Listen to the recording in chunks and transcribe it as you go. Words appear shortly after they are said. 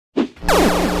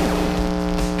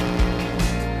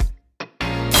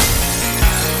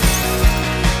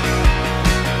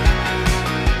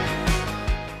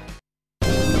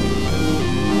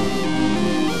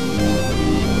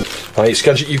Hi, it's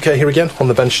sparxUK here again. On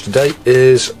the bench today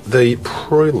is the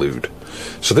Prelude.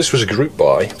 So this was a group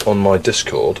buy on my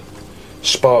Discord.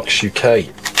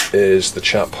 sparxUK is the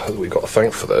chap that we got to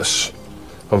thank for this.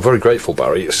 I'm very grateful,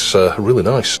 Barry. It's really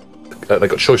nice. They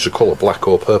got choice of colour, black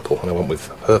or purple, and I went with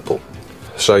purple.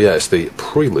 So yeah, it's the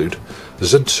Prelude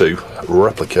Z2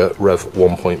 Replica Rev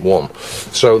 1.1.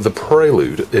 So the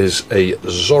Prelude is a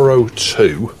Zorro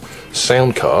 2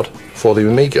 sound card for the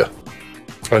Amiga.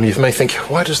 And you may think,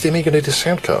 why does the Amiga need a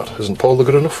sound card? Isn't Polar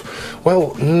good enough?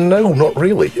 Well, no, not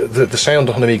really. The sound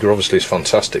on Amiga obviously is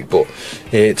fantastic, but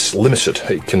it's limited.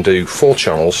 It can do 4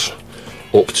 channels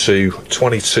up to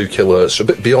 22 kilohertz, a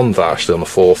bit beyond that actually on the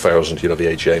 4000, you know,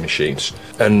 the AGA machines.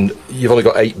 And you've only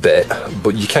got 8-bit,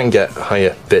 but you can get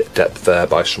higher bit depth there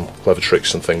by some clever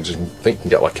tricks and things. And I think you can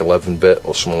get like 11-bit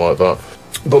or something like that.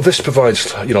 But this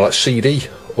provides, you know, like CD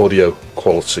audio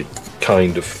quality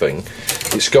kind of thing.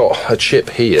 It's got a chip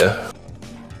here.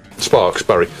 Sparks,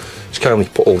 Barry, it's kindly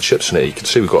put all the chips in here. You can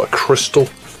see we've got a crystal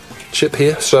chip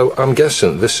here. So I'm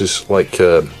guessing this is like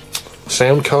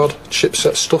sound card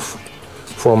chipset stuff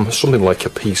from something like a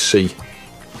PC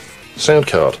sound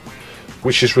card,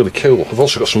 which is really cool. I've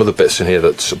also got some other bits in here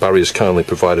that Barry has kindly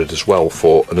provided as well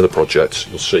for another project.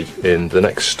 You'll see in the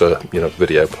next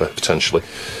video potentially.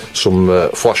 Some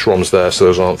flash ROMs there, so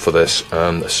those aren't for this,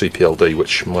 and a CPLD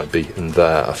which might be in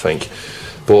there, I think.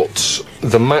 But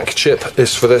the Mac chip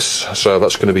is for this, so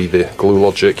that's going to be the Glue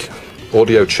Logic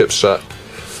audio chipset.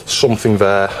 Something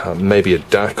there, maybe a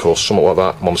DAC or something like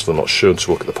that. I'm honestly not sure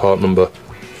until we look at the part number.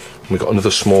 We've got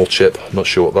another small chip, I'm not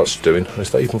sure what that's doing.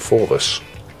 Is that even for this?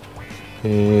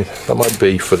 That might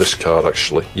be for this card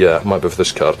actually. Yeah, it might be for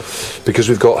this card. Because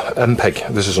we've got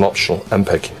MPEG, this is an optional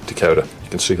MPEG decoder. You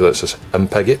can see that it says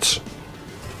MPEG it.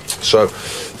 So,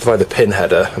 via the pin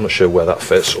header, I'm not sure where that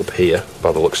fits, up here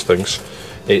by the looks of things.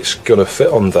 It's going to fit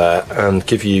on there and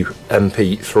give you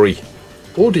MP3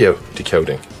 audio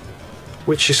decoding,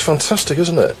 which is fantastic,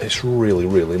 isn't it? It's really,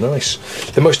 really nice.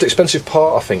 The most expensive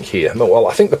part, I think, here, well,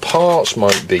 I think the parts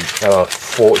might be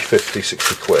 40, 50,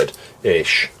 60 quid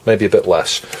ish, maybe a bit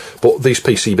less. But these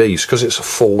PCBs, because it's a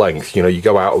full length, you know, you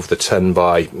go out of the 10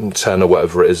 by 10 or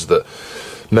whatever it is that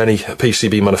many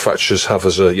PCB manufacturers have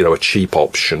as a, you know, a cheap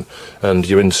option, and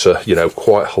you're into, you know,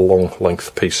 quite a long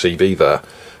length PCB there.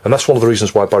 And that's one of the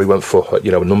reasons why Barry went for,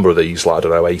 you know, a number of these, like, I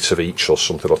don't know, 8 of each or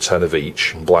something, or 10 of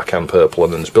each, black and purple,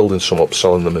 and then he's building some up,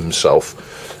 selling them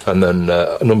himself. And then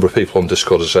a number of people on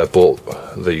Discord has bought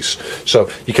these. So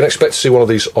you can expect to see one of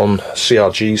these on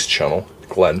CRG's channel,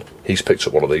 Glenn. He's picked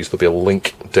up one of these. There'll be a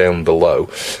link down below.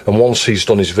 And once he's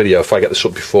done his video, if I get this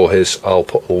up before his, I'll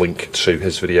put a link to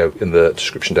his video in the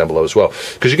description down below as well.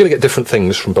 Because you're going to get different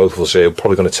things from both of us here. We're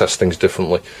probably going to test things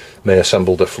differently, may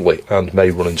assemble differently, and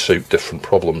may run into different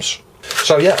problems.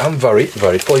 So yeah, I'm very,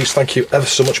 very pleased. Thank you ever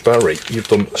so much, Barry. You've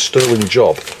done a sterling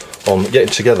job on getting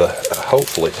together,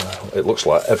 hopefully, it looks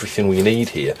like everything we need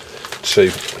here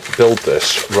to build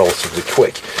this relatively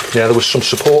quick. Now, there was some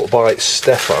support by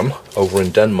Stefan over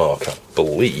in Denmark, I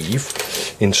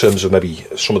believe, in terms of maybe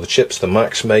some of the chips, the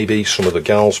Macs maybe, some of the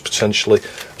GALs potentially.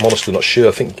 I'm honestly not sure.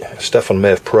 I think Stefan may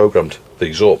have programmed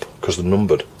these up because they're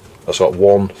numbered. That's like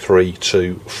 1, 3,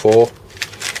 2, 4.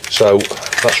 So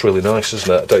that's really nice,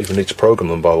 isn't it? I don't even need to program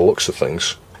them by the looks of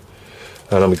things.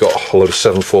 And then we've got a load of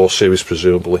 7.4 series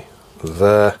presumably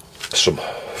there. Some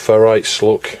ferrites,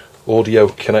 look, audio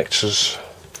connectors,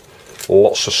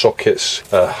 lots of sockets,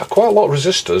 quite a lot of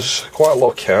resistors, quite a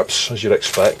lot of caps as you'd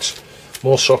expect.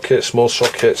 More sockets, more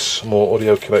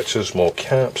audio connectors, more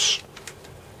caps.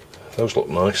 Those look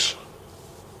nice.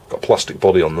 Got a plastic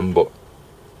body on them, but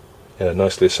yeah,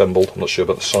 nicely assembled. I'm not sure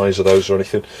about the size of those or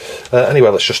anything. Anyway,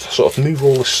 let's just sort of move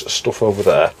all this stuff over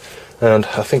there, and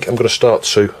I think I'm going to start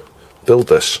to build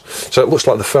this. So it looks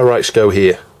like the ferrites go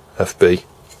here, FB.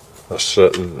 That's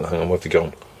hang on, where have they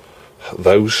gone?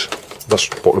 Those. That's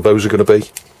what those are going to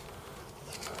be.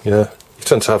 Yeah, you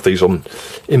tend to have these on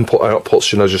input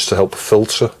outputs, you know, just to help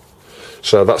filter.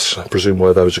 So that's, I presume,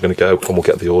 where those are going to go, and we'll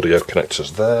get the audio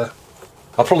connectors there.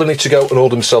 I'll probably need to go and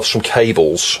order myself some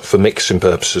cables for mixing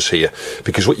purposes here,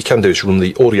 because what you can do is run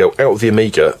the audio out of the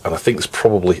Amiga, and I think there's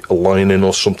probably a line in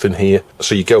or something here.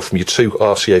 So you go from your 2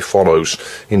 RCA phonos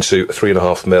into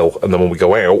 3.5mm, and then when we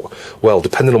go out, well,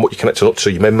 depending on what you're connecting up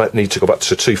to, you may need to go back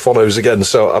to 2 phonos again.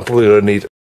 So I'm probably going to need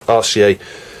RCA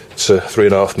to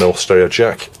 3.5mm stereo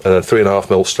jack, and then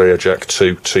 3.5mm stereo jack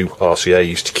to 2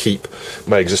 RCAs to keep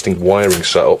my existing wiring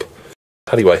set up.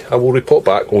 Anyway, I will report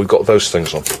back when we've got those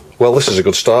things on. Well, this is a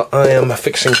good start. I am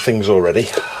fixing things already.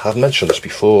 I've mentioned this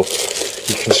before.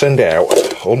 You can send out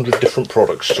 100 different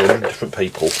products to 100 different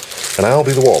people, and I'll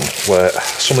be the one where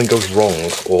something goes wrong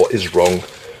or is wrong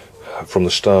from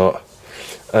the start.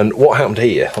 And what happened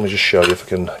here, let me just show you if I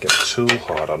can get the tool.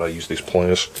 Oh, I don't know, use these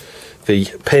pliers. The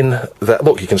pin that,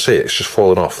 look, you can see it's just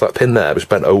fallen off. That pin there was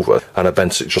bent over, and I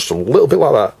bent it just a little bit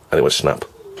like that, and it went snap.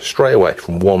 Straight away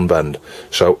from one bend.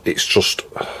 So it's just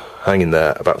hanging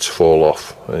there, about to fall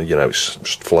off. You know, it's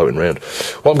just floating around.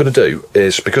 What I'm going to do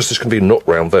is, because there's going to be a nut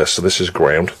round this, so this is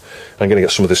ground, I'm going to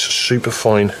get some of this super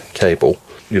fine cable,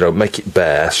 you know, make it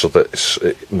bare so that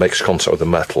it makes contact with the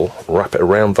metal, wrap it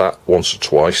around that once or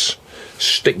twice,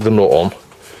 stick the nut on,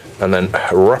 and then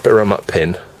wrap it around that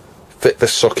pin, fit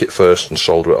this socket first and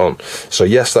solder it on. So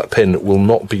yes, that pin will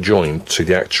not be joined to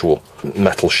the actual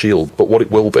metal shield, but what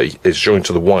it will be is joined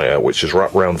to the wire, which is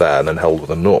wrapped around there and then held with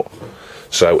a nut.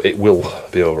 So it will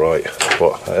be alright,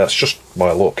 but that's just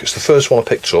my luck. It's the first one I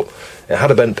picked up. It had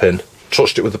a bent pin,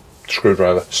 touched it with a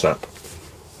screwdriver, snap.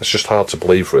 It's just hard to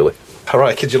believe, really.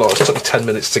 Alright, kid you not, it took me 10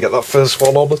 minutes to get that first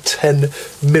one on, 10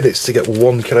 minutes to get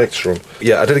one connector on.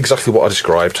 Yeah, I did exactly what I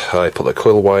described. I put the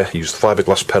coil wire, used the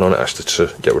fiberglass pen on it, asked it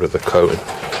to get rid of the coating,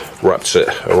 wrapped it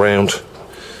around,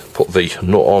 put the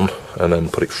nut on, and then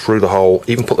put it through the hole,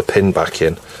 even put the pin back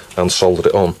in, and soldered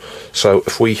it on. So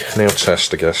if we now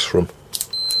test, I guess, from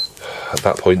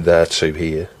that point there to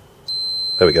here,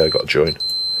 there we go, got a join.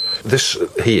 This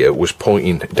here was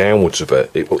pointing downwards a bit.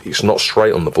 It's not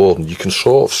straight on the board, and you can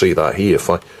sort of see that here. If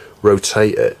I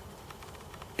rotate it,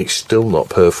 it's still not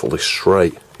perfectly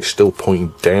straight. It's still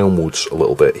pointing downwards a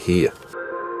little bit here.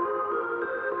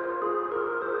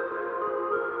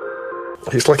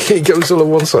 It's like it goes on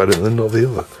one side and then not the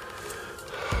other.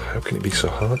 How can it be so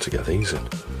hard to get these in?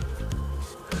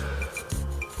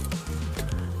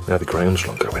 Now the ground's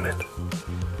not going in.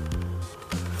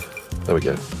 There we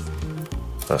go.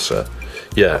 That's it.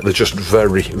 Yeah, they're just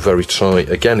very, very tight.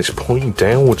 Again, it's pointing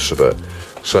downwards a bit.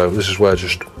 So this is where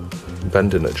just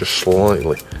bending it just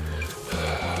slightly.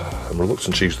 I'm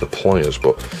reluctant to use the pliers,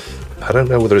 but I don't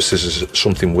know whether this is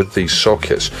something with these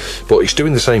sockets, but it's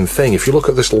doing the same thing. If you look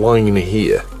at this line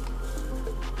here,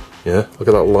 yeah, look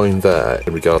at that line there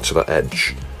in regard to that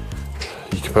edge.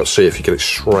 You can perhaps see if you get it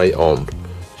straight on,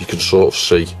 you can sort of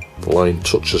see the line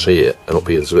touches here, and up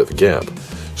here there's a bit of a gap.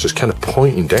 So it's kind of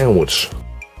pointing downwards.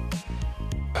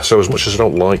 So as much as I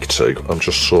don't like to, I'm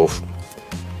just sort of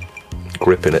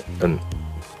gripping it and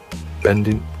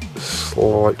bending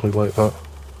slightly like that.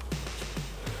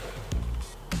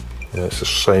 Yeah, it's the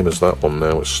same as that one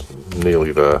now, it's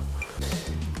nearly there.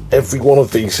 Every one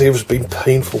of these here has been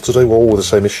painful to do, all with the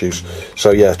same issues.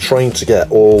 So yeah, trying to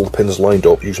get all the pins lined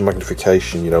up using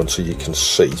magnification, you know, until you can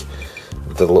see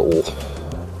the little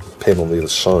pin on the other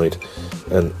side,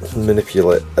 and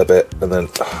manipulate a bit, and then,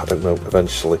 I don't know,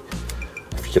 eventually,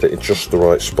 if you get it in just the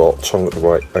right spot, tongue at the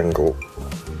right angle,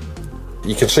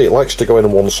 you can see it likes to go in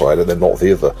on one side and then not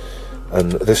the other,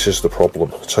 and this is the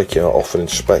problem, taking it off and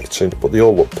inspecting, but they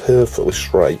all look perfectly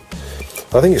straight.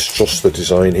 I think it's just the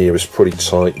design here is pretty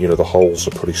tight, you know, the holes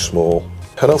are pretty small.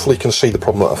 And hopefully you can see the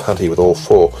problem that I've had here with all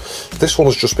four. This one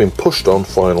has just been pushed on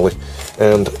finally,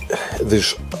 and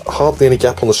there's hardly any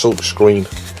gap on the silk screen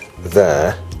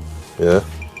there, yeah,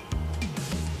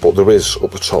 but there is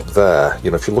up the top there. You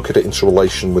know, if you look at it into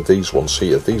relation with these ones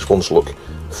here, these ones look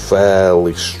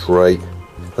fairly straight,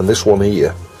 and this one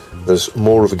here, there's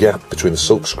more of a gap between the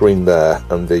silk screen there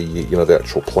and the, you know, the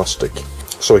actual plastic.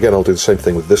 So again, I'll do the same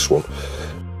thing with this one.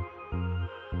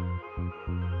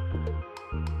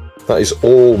 That is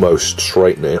almost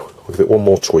straight now. I'll give it one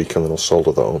more tweak and then I'll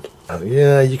solder that on.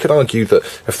 Yeah, you could argue that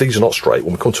if these are not straight,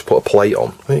 when we come to put a plate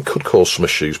on, I mean, it could cause some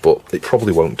issues, but it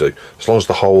probably won't do. As long as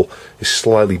the hole is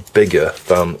slightly bigger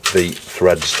than the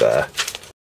threads there.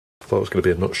 I thought it was going to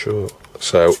be a nut short.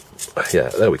 So, yeah,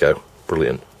 there we go.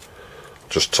 Brilliant.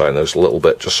 Just tighten those a little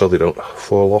bit, just so they don't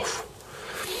fall off.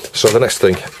 So the next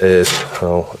thing is,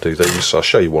 I'll do these. I'll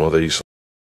show you one of these.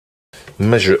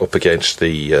 Measure it up against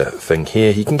the thing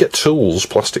here. You can get tools,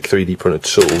 plastic 3D printed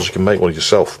tools. You can make one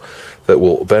yourself that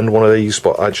will bend one of these,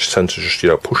 but I just tend to just, you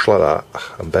know, push like that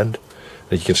and bend.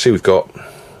 And you can see we've got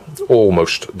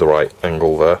almost the right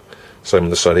angle there. Same on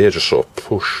the side here, just sort of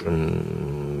push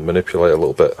and manipulate a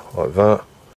little bit like that.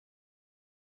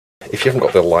 If you haven't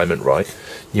got the alignment right,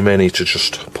 you may need to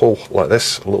just pull like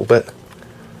this a little bit,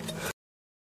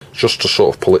 just to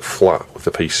sort of pull it flat with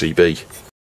the PCB.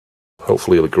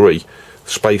 Hopefully you'll agree.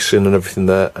 Spacing and everything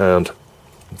there, and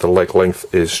the leg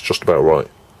length is just about right.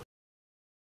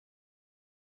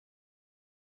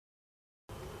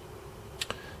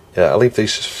 Yeah, I leave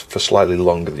these for slightly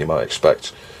longer than you might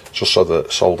expect, just so the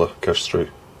solder goes through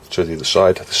to the other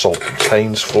side. The solder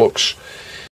contains flux.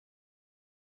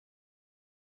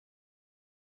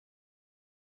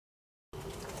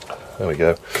 There we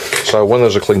go. So when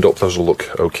those are cleaned up, those will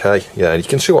look okay. Yeah, and you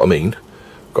can see what I mean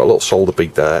Got a little solder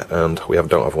bead there, and we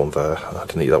don't have one there. I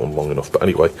didn't eat that one long enough. But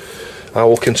anyway, I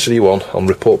will continue on and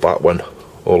report back when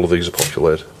all of these are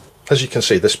populated. As you can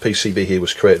see, this PCB here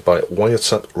was created by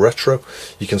A.C.T Retro.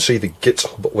 You can see the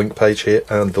GitHub link page here,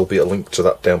 and there'll be a link to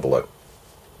that down below.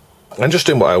 I'm just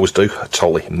doing what I always do,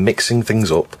 totally mixing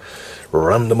things up,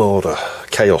 random order,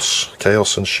 chaos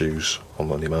and shoes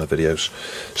on any of my videos.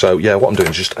 So yeah, what I'm doing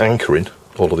is just anchoring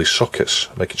all of these sockets,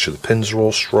 making sure the pins are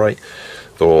all straight,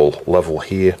 they're all level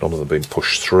here, none of them being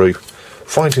pushed through,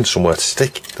 finding somewhere to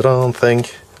stick the darn thing,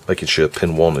 making sure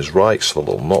pin 1 is right, so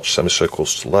the little notch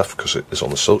semicircles to the left because it is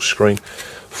on the silk screen,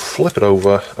 flip it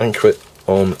over, anchor it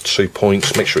on 2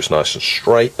 points, make sure it's nice and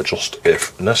straight, adjust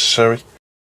if necessary.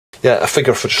 Yeah, I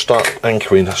figure if I just start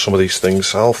anchoring some of these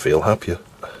things, I'll feel happier.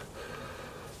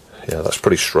 Yeah, that's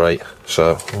pretty straight,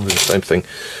 so I'll do the same thing.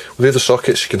 With the other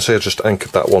sockets, you can see I just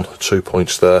anchored that one, 2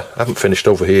 points there. I haven't finished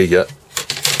over here yet.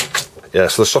 Yeah,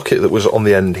 so the socket that was on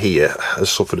the end here has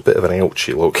suffered a bit of an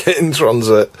ouchie look in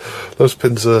transit. Those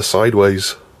pins are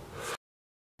sideways.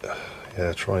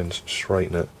 Yeah, try and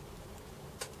straighten it.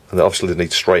 And obviously they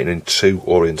need straightening in 2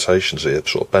 orientations here,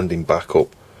 sort of bending back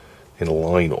up in a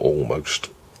line almost,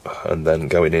 and then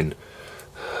going in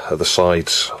at the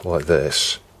sides like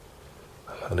this.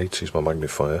 I need to use my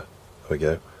magnifier. There we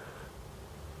go.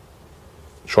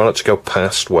 Try not to go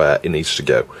past where it needs to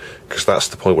go, because that's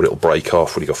the point where it'll break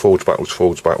off, when you go forwards,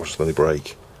 backwards, then they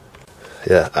break.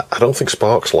 Yeah, I don't think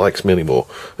Sparx likes me anymore.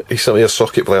 He sent me a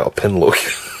socket without a pin, look.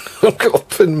 I've got a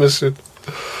pin missing.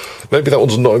 Maybe that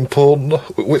one's not important.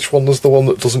 Which one is the one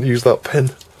that doesn't use that pin?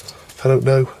 I don't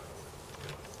know.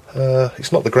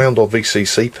 It's not the ground or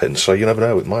VCC pin, so you never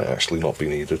know, it might actually not be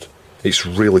needed. It's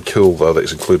really cool though that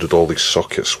it's included all these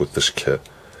sockets with this kit,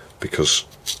 because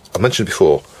I mentioned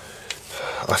before,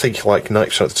 I think like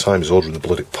 90% of the time is ordering the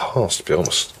bloody parts, to be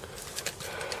honest.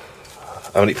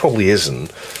 I mean, it probably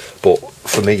isn't, but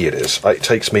for me it is. It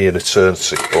takes me an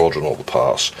eternity ordering all the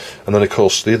parts. And then of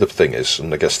course the other thing is,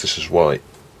 and I guess this is why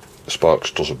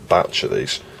Sparx does a batch of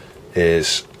these,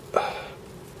 is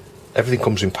everything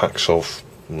comes in packs of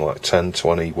like 10,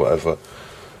 20, whatever.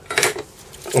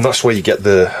 And that's where you get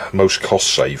the most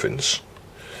cost savings.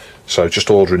 So just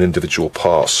ordering individual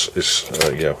parts is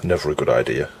never a good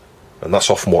idea. And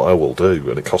that's often what I will do,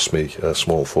 and it costs me a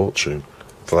small fortune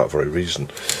for that very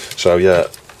reason. So yeah,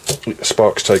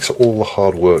 Sparx takes all the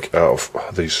hard work out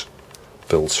of these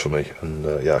builds for me,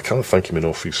 and yeah, I can't thank him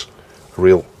enough. He's a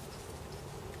real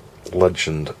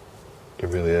legend, he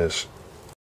really is.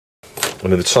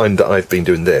 And in the time that I've been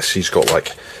doing this, he's got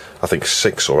like, I think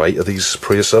 6 or 8 of these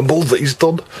pre-assembled that he's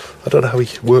done. I don't know how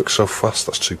he works so fast.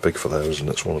 That's too big for those, and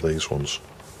it's one of these ones.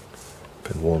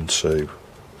 Pin 1, 2,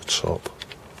 the top.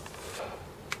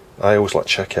 I always like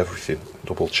check everything,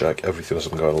 double check everything as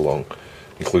I'm going along,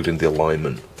 including the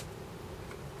alignment.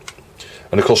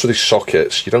 And of course with these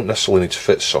sockets, you don't necessarily need to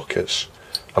fit sockets.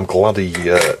 I'm glad he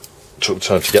took the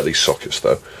time to get these sockets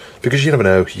though, because you never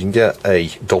know, you can get a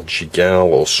dodgy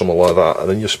gal or something like that, and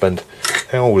then you spend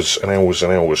hours and hours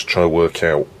and hours trying to work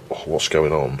out what's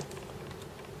going on.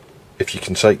 If you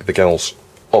can take the gals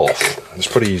off, it's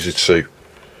pretty easy to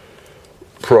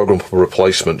program a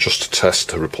replacement just to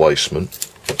test a replacement.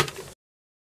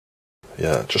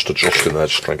 Yeah, just adjusting there,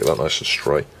 just trying to get that nice and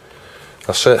straight.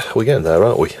 That's it, we're getting there,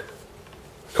 aren't we?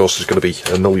 Of course there's going to be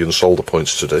a million solder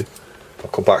points to do. I'll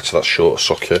come back to that shorter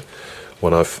socket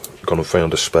when I've gone and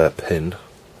found a spare pin.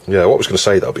 Yeah, what I was going to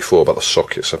say though before about the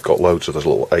sockets, I've got loads of those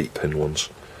little 8-pin ones.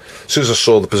 As soon as I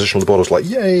saw the position of the board, I was like,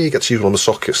 yay, I get to use one of the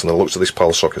sockets, and I looked at this pile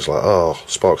of sockets like, oh,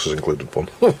 Sparx has included one.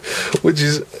 Which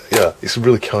is, yeah, it's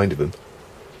really kind of him.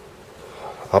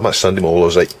 I might send him all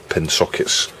those 8-pin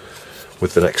sockets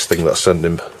with the next thing that I send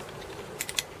him,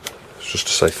 just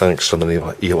to say thanks, and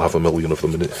then he'll have a million of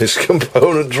them in his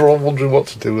component drawer, wondering what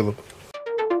to do with them.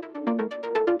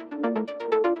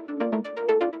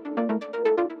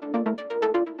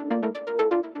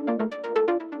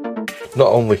 Not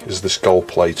only is this gold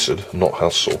plated, not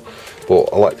hassle, but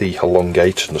I like the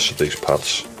elongatedness of these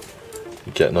pads.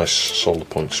 You get nice solder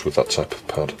points with that type of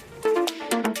pad.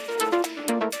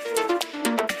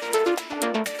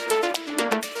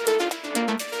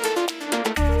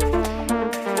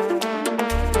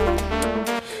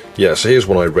 Yeah, so here's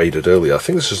one I raided earlier. I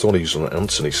think this is the one I used on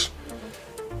Anthony's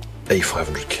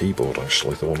A500 keyboard,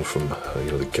 actually, the one from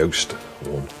the Ghost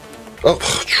one.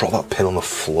 Oh, drop that pin on the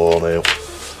floor now.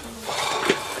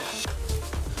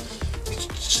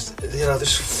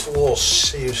 This floor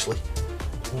seriously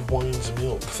winds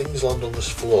me up. Things land on this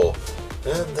floor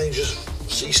and they just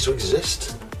cease to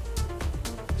exist.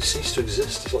 They cease to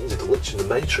exist. It's like there's a glitch in the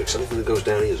Matrix. Anything that goes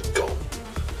down here is gone.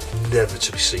 Never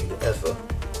to be seen ever.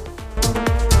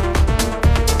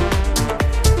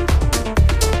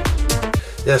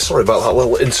 Yeah, sorry about that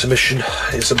little intermission.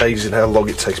 It's amazing how long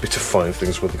it takes me to find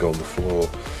things when they go on the floor.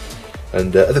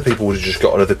 And other people would have just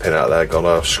got another pin out there and gone,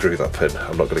 oh, screw that pin,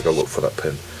 I'm not going to go look for that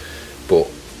pin. But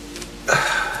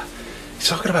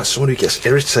you're talking about someone who gets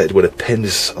irritated when a pin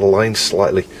is aligned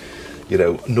slightly, you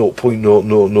know,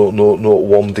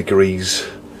 0.00001 degrees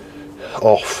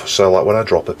off. So like when I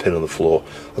drop a pin on the floor,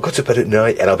 I'll go to bed at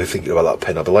night and I'll be thinking about that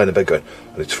pin. I'll be lying in bed going,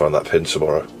 I need to find that pin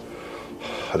tomorrow.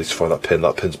 I need to find that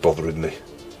pin's bothering me.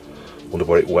 Wonder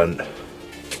where it went.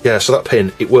 Yeah, so that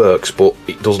pin, it works, but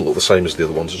it doesn't look the same as the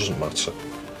other ones. It doesn't matter.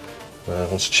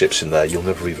 Once the chip's in there, you'll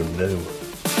never even know.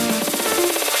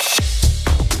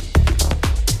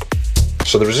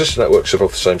 So the resistor networks are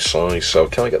both the same size, so I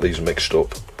can't get these mixed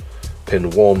up.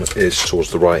 Pin 1 is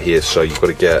towards the right here, so you've got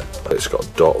to get, it's got a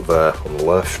dot there on the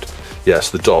left. Yes,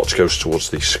 the dot goes towards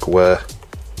the square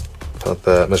pad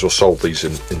there. May as well solve these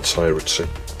in entirety.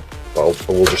 But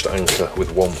I will just anchor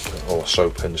with one or so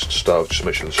pins to start, just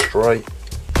make sure they're straight.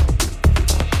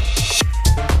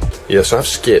 Yes, I've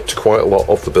skipped quite a lot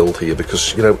of the build here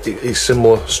because, you know, it's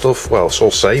similar stuff. Well, it's all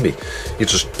samey. You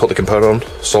just put the component on,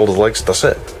 solder the legs, that's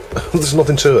it. There's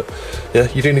nothing to it. Yeah,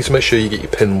 you do need to make sure you get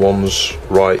your pin 1s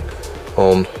right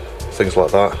on things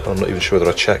like that. I'm not even sure that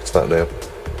I checked that now.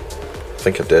 I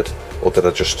think I did. Or did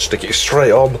I just stick it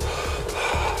straight on?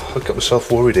 I got myself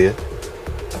worried here.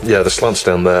 Yeah, the slant's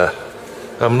down there.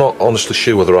 I'm not honestly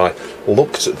sure whether I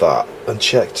looked at that and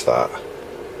checked that.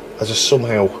 I just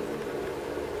somehow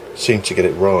seem to get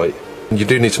it right. You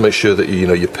do need to make sure that you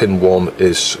know your pin 1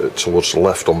 is towards the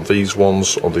left on these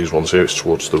ones here it's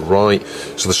towards the right,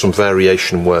 so there's some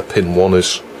variation where pin 1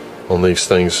 is on these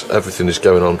things. Everything is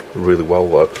going on really well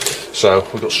though. So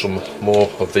we've got some more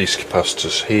of these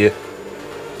capacitors here,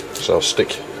 so I'll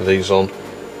stick these on.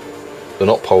 They're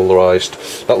not polarised.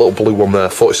 That little blue one there,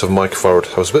 47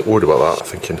 microfarad, I was a bit worried about that,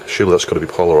 thinking surely that's got to be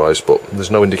polarised, but there's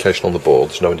no indication on the board,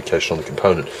 there's no indication on the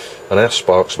component. And I asked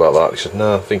Sparks about that, he said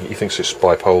no, I think he thinks it's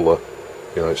bipolar,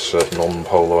 you know, it's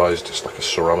non-polarised, it's like a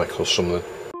ceramic or something.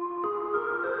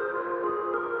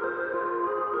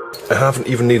 I haven't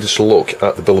even needed to look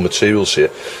at the bill of materials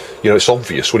here. You know, it's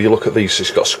obvious when you look at these,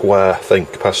 it's got a square thing,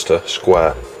 capacitor,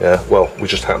 square, yeah, well, we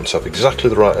just happen to have exactly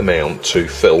the right amount to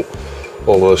fill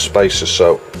all those spaces,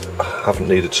 so I haven't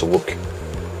needed to look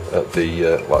at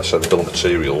the, like I said, the bill of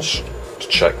materials to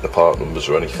check the part numbers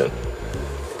or anything.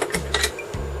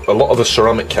 A lot of the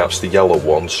ceramic caps, the yellow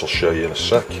ones, I'll show you in a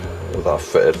sec, with that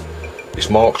fitted, it's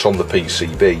marked on the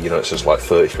PCB, you know, it says like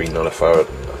 33 nanofarad,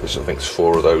 I think there's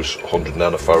 4 of those, 100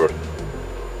 nanofarad.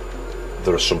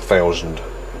 There are some 1000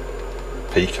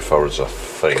 picofarads, I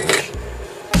think.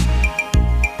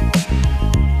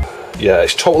 Yeah,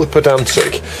 it's totally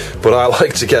pedantic, but I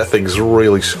like to get things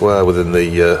really square within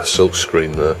the silk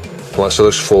screen there. Like, so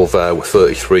those 4 there were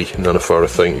 33 nanofarad, I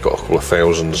think. You've got a couple of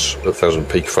thousands, 1000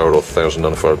 picofarad or 1000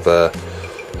 nanofarad there.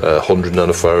 100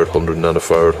 nanofarad, 100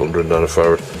 nanofarad, 100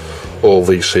 nanofarad. All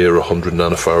these here are 100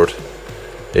 nanofarad.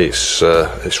 It's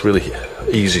really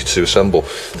easy to assemble.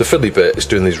 The fiddly bit is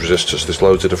doing these resistors. There's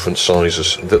loads of different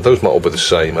sizes. Those might all be the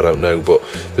same, I don't know, but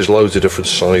there's loads of different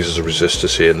sizes of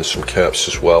resistors here, and there's some caps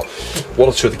as well. 1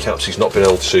 or 2 of the caps he's not been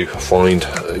able to find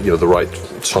you know, the right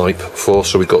type for,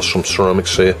 so we've got some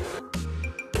ceramics here.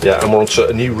 Yeah, and we're on to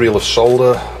a new reel of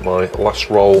solder. My last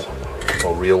roll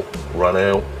or reel ran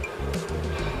out,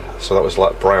 so that was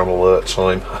like brown alert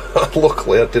time.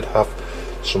 Luckily I did have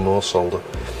some more solder.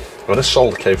 And this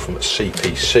solder came from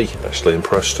CPC, actually, in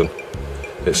Preston.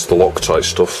 It's the Loctite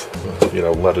stuff, you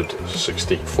know, leaded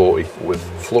 6040 with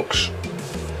flux.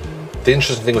 The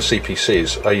interesting thing with CPC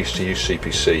is I used to use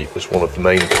CPC as one of the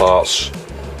main parts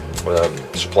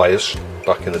suppliers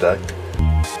back in the day.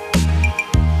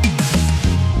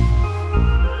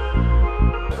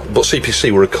 But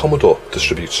CPC were a Commodore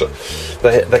distributor.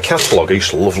 Their catalogue, I used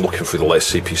to love looking through the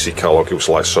latest CPC catalogue. It was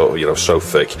like so, you know, so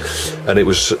thick, and it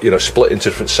was, you know, split into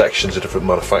different sections of different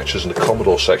manufacturers. And the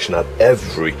Commodore section had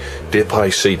every DIP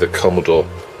IC that Commodore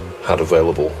had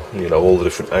available. You know, all the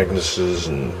different Agneses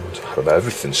and I don't know,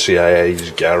 everything,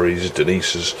 CIAs, Garys,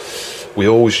 Denises. We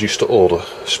always used to order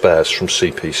spares from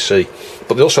CPC.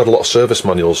 But they also had a lot of service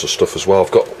manuals and stuff as well.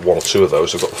 I've got 1 or 2 of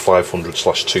those. I've got the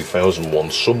 500/2000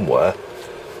 one somewhere.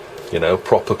 You know,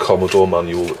 proper Commodore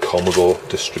manual that Commodore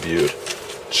distributed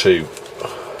to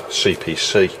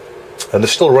CPC, and they're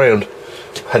still around,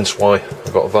 hence why I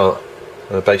got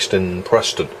that. Based in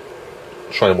Preston.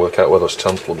 Try and work out where those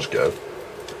tantalums go.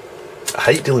 I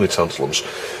hate dealing with tantalums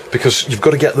because you've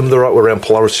got to get them the right way around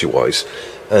polarity wise,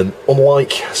 and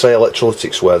unlike say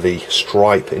electrolytics where the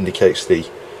stripe indicates the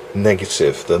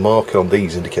negative, the marker on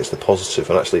these indicates the positive,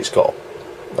 and actually it's got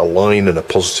a line and a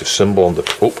positive symbol on the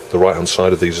right hand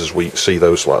side of these, as we see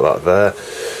those like that there.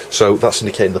 So that's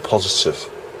indicating the positive.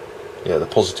 Yeah, the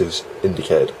positive's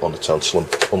indicated on the tantalum,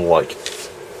 unlike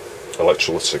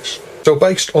electrolytics. So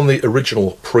based on the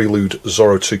original Prelude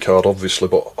Zorro 2 card, obviously,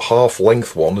 but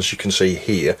half-length one, as you can see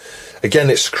here,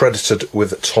 again it's credited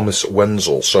with Thomas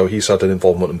Wenzel, so he's had an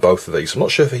involvement in both of these. I'm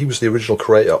not sure if he was the original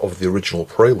creator of the original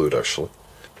Prelude, actually.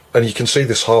 And you can see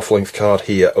this half-length card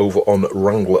here over on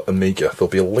Wrangler Amiga. There'll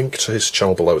be a link to his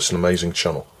channel below. It's an amazing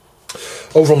channel.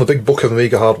 Over on the Big Book of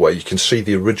Amiga Hardware, you can see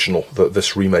the original that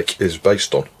this remake is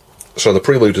based on. So the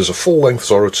Prelude is a full-length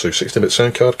Zorro 2 16-bit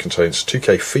sound card, contains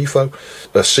 2K FIFO,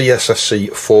 a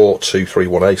CSSC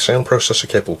 4231A sound processor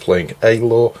capable of playing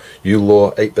A-Law,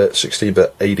 U-Law, 8-bit, 16-bit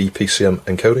AD PCM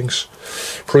encodings.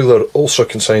 Prelude also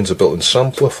contains a built-in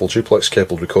sampler, full duplex,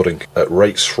 capable of recording at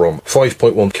rates from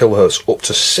 5.1 kHz up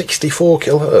to 64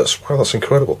 kHz. Wow, that's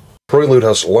incredible. Prelude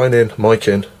has line-in,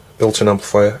 mic-in, built-in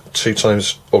amplifier,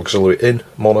 2x auxiliary in,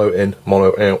 mono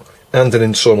out, and an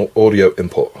internal audio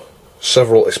input.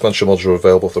 Several expansion modules are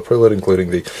available for the Prelude,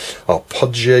 including the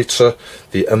arpeggiator,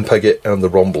 the MPEG-IT, and the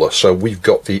Rombler. So we've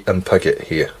got the MPEG-IT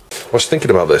here. I was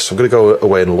thinking about this. I'm going to go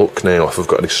away and look now if I've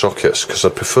got any sockets, because I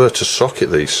prefer to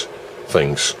socket these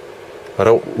things. I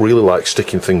don't really like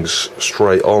sticking things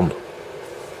straight on,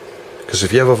 because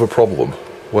if you ever have a problem,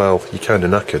 well, you're kind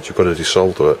of knackered. You've got to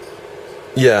desolder it.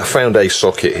 Yeah, I found a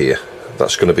socket here.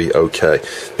 That's going to be okay.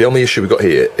 The only issue we've got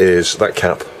here is that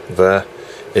cap there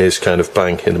is kind of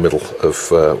bang in the middle of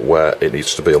where it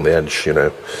needs to be on the edge, you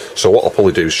know. So what I'll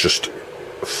probably do is just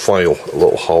file a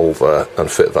little hole there and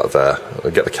fit that there.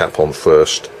 I'll get the cap on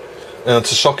first. And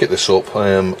to socket this up,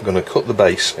 I am going to cut the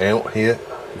base out here.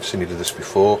 You've seen me do this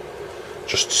before.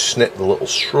 Just snip the little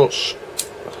struts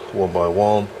one by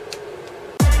one.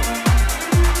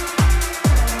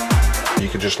 You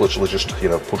can just literally just, you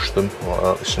know, push them like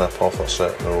that. They snap off, that's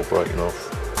it, and they're all breaking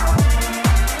off.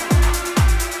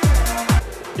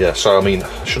 Yeah, so I mean,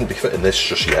 I shouldn't be fitting this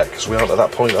just yet, because we aren't at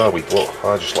that point, are we? But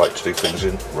I just like to do things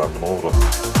in random order.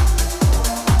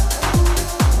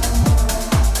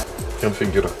 The only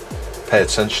thing you've got to pay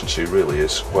attention to really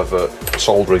is whether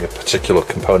soldering a particular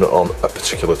component on a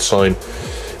particular time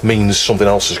means something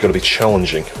else is going to be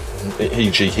challenging.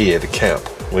 E.g. here, the cap.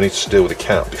 We need to deal with the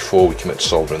cap before we commit to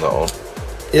soldering that on.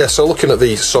 Yeah, so looking at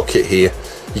the socket here,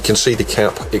 you can see the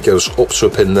cap, it goes up to a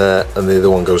pin there, and the other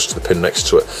one goes to the pin next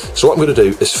to it. So what I'm going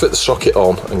to do is fit the socket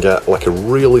on and get like a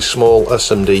really small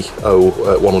SMD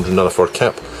 100 nanofarad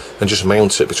cap and just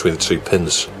mount it between the two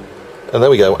pins. And there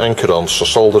we go, anchored on, so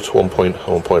soldered one point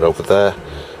over there.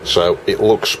 So it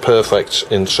looks perfect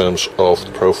in terms of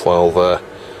the profile there.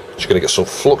 Just going to get some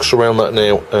flux around that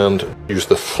now and use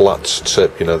the flat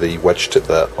tip, you know, the wedge tip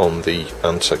there on the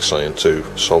Antex iron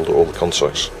to solder all the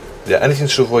contacts. Yeah, anything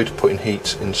to avoid putting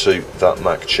heat into that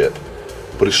Mac chip,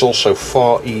 but it's also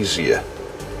far easier,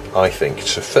 I think,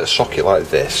 to fit a socket like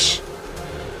this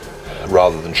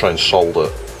rather than try and solder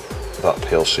that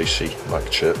PLCC Mac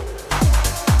chip,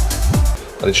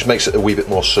 and it just makes it a wee bit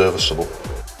more serviceable.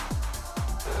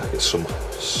 Get some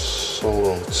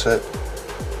solder on the tip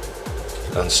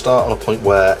and start on a point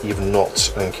where you've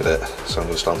not anchored it. So I'm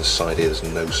going to start on this side here. There's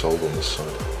no solder on this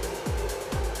side.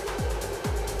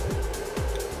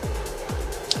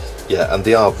 Yeah, and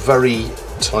they are very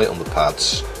tight on the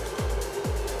pads,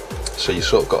 so you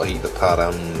sort of got to heat the pad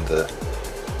and the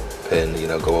pin, you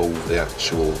know, go over the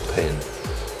actual pin,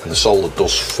 and the solder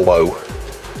does flow.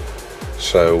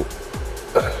 So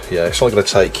yeah, it's only going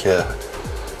to take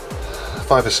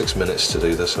 5 or 6 minutes to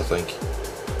do this, I think,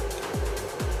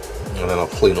 and then I'll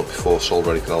clean up before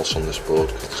solder anything else on this board,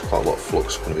 because there's quite a lot of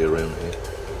flux going to be around here.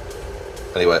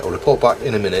 Anyway, I'll report back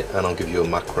in a minute and I'll give you a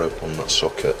macro on that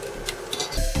socket.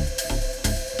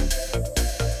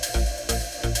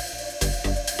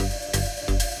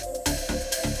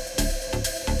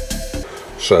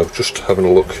 So just having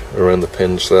a look around the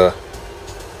pins there,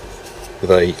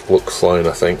 they look fine,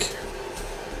 I think.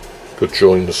 Good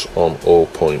joins on all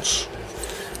points.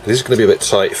 It is going to be a bit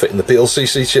tight fitting the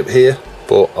PLCC chip here,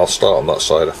 but I'll start on that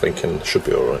side, I think, and should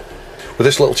be alright. With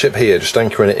this little chip here, just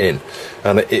anchoring it in,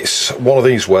 and it's one of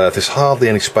these where there's hardly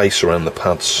any space around the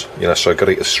pads, you know, so I got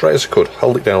it as straight as I could,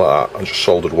 held it down like that and just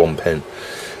soldered one pin.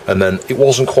 And then it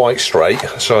wasn't quite straight,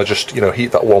 so I just, you know,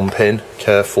 heat that one pin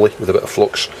carefully with a bit of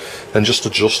flux and just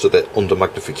adjusted it under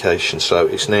magnification, so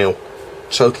it's now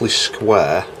totally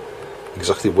square,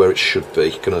 exactly where it should be.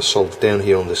 Going to solder down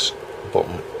here on this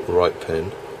bottom right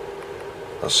pin.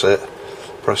 That's it.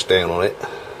 Press down on it,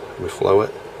 reflow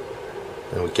it.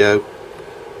 There we go.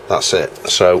 That's it.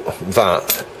 So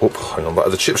that, hang on,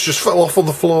 the chips just fell off on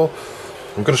the floor.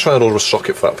 I'm going to try and order a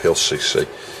socket for that PLCC.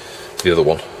 the other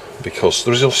one, because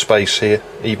there is enough space here,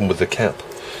 even with the cap.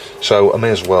 So I may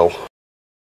as well.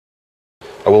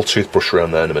 I will toothbrush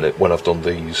around there in a minute when I've done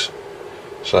these.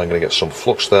 So I'm going to get some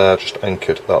flux there, just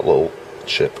anchored that little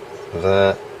chip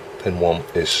there. Pin 1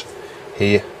 is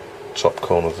here, top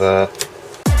corner there.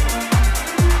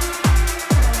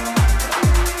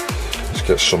 Let's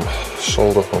get some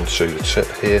solder onto the tip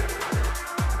here.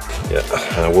 Yeah,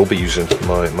 and I will be using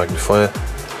my magnifier.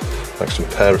 Make some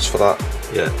parents for that.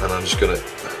 Yeah, and I'm just going to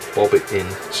bob it in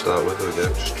to start with. There we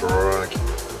go, just drag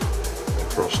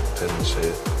across the pins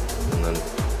here, and then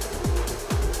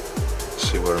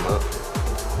see where I'm at.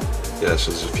 Yeah,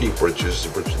 so there's a few bridges, the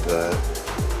bridge there.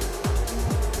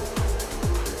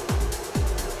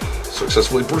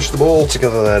 Successfully bridged them all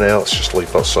together there now. Let's just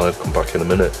leave that side, come back in a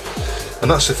minute.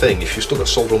 And that's the thing, if you've still got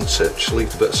solder on the tip, just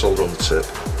leave a bit of solder on the tip.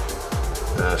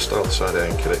 Start the side,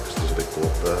 anchor it, because there's a big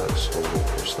block there, solder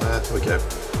across there. There we go.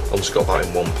 I've just got that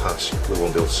in one pass, you probably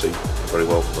won't be able to see very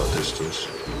well from that distance.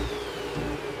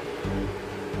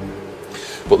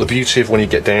 But the beauty of when you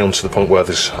get down to the point where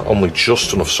there's only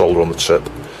just enough solder on the tip,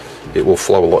 it will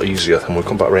flow a lot easier. And we'll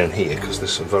come back around here because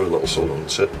there's some very little solder on the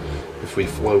tip. If we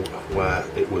flow where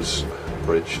it was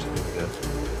bridged, there we go.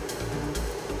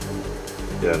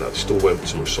 Yeah, no, it still won't be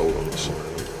too much solder on the side.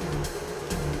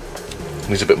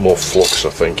 Needs a bit more flux, I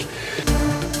think.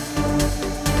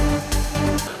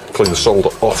 Clean the solder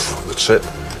off the tip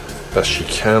best you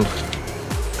can,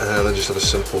 and then just have a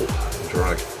simple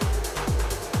drag.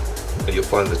 And you'll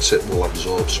find the tip will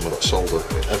absorb some of that solder.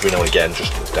 Every now and again,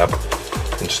 just dab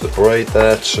into the braid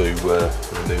there to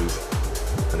remove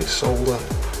any solder.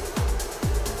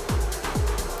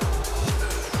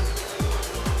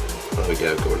 There we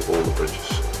go, got rid of all the bridges.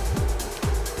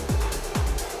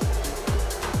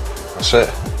 That's it.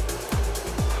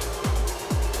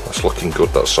 That's looking good,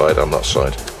 that side and that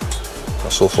side.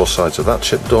 That's all 4 sides of that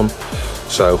chip done.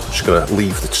 So I'm just going to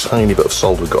leave the tiny bit of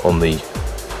solder we've got on the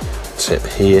tip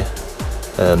here.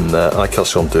 And I can't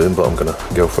see what I'm doing, but I'm going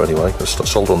to go for it anyway. I'm going to start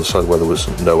solder on the side where there was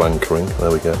no anchoring. There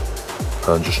we go.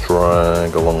 And just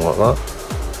drag along like that.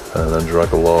 And then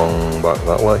drag along back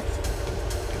that way.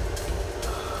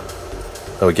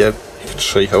 There we go. You can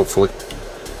see, hopefully,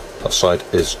 that side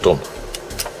is done.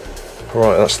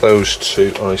 Right, that's those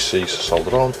 2 ICs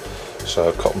soldered on.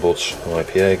 So cotton buds and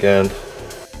IPA again.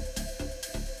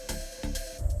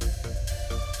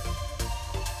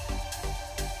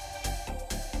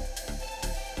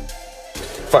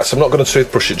 In fact, I'm not going to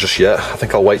toothbrush it just yet. I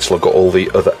think I'll wait till I've got all the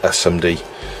other SMD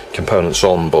components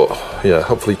on, but yeah,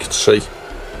 hopefully you can see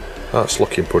that's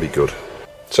looking pretty good.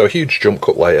 So a huge jump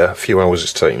cut later, a few hours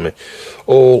it's taken me.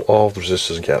 All of the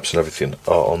resistors and caps and everything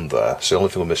are on there. So the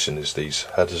only thing we're missing is these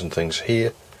headers and things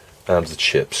here, and the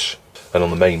chips. And on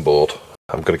the main board,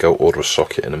 I'm going to go order a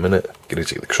socket in a minute. I need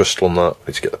to get the crystal on that, I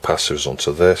need to get the passives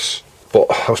onto this. But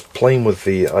I was playing with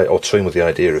the, or toying with the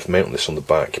idea of mounting this on the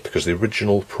back, because the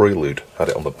original Prelude had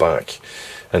it on the back.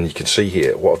 And you can see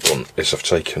here, what I've done is I've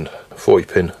taken a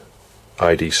 40-pin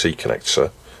IDC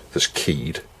connector that's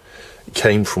keyed. It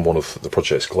came from one of the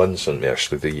projects Glenn sent me,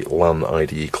 actually, the LAN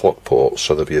IDE clock port,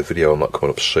 so there'll be a video on that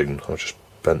coming up soon. I've just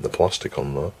bent the plastic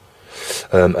on there.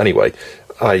 Anyway,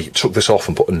 I took this off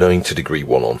and put a 90-degree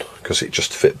one on, because it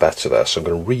just fit better there, so I'm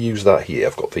going to reuse that here.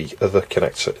 I've got the other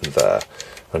connector in there.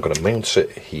 I'm going to mount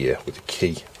it here with the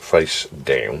key face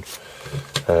down,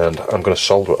 and I'm going to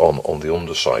solder it on the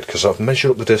underside, because I've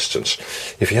measured up the distance.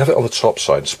 If you have it on the top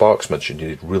side, Sparks mentioned you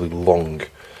need really long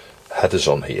headers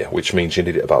on here, which means you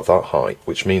need it about that height,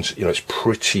 which means, you know, it's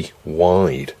pretty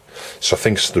wide. So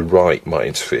things to the right might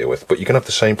interfere with, but you can have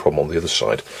the same problem on the other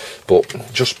side.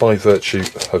 But just by virtue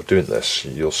of doing this,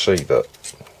 you'll see that,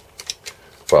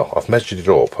 well, I've measured it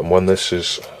up, and when this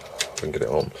is, if I can get it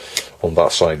on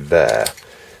that side there,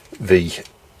 the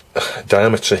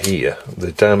diameter here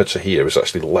is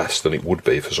actually less than it would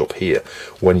be if it's up here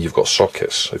when you've got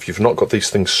sockets. If you've not got these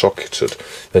things socketed,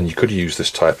 then you could use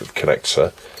this type of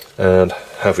connector and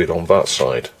have it on that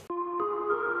side.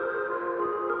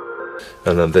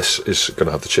 And then this is going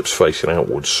to have the chips facing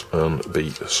outwards and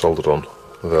be soldered on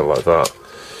there like that.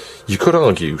 You could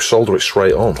argue solder it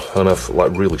straight on and have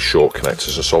like really short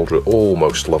connectors and solder it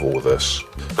almost level with this.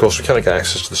 Of course we can't get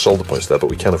access to the solder points there, but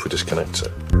we can if we disconnect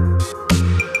it.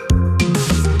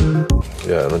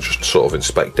 Yeah, and then just sort of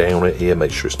inspect down it here,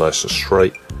 make sure it's nice and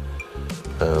straight.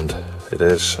 And it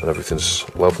is, and everything's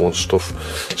level and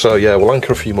stuff. So yeah, we'll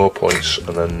anchor a few more points,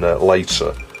 and then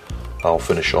later I'll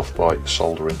finish off by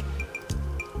soldering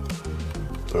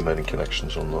the remaining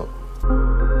connections on that.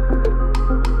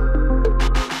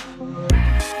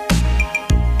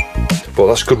 But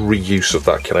that's good reuse of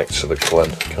that connector that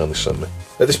Glenn kindly sent me.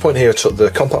 At this point here, I took the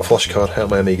compact flash card out of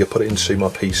my Amiga, put it into my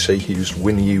PC, used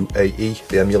WinUAE,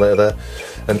 the emulator there,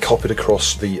 and copied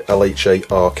across the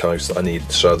LHA archives that I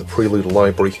needed. So the Prelude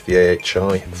library, the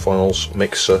AHI files,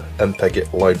 mixer,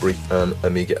 MPEG library, and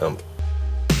Amiga amp.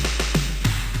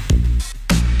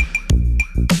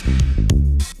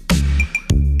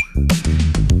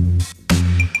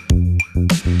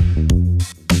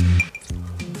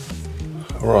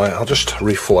 Right, I'll just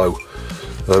reflow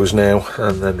those now,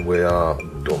 and then we are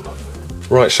done.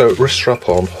 Right, so wrist strap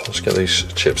on, let's get these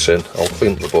chips in. I'll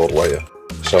clean up the board later.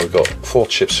 So we've got 4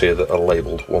 chips here that are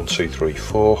labelled 1, 2, 3,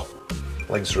 4.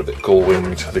 Legs are a bit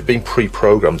gull-winged. They've been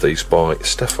pre-programmed, these, by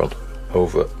Stefan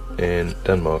over in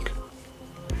Denmark.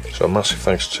 So massive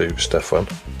thanks to Stefan.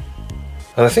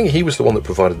 And I think he was the one that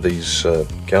provided these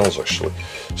gals, actually.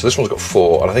 So this one's got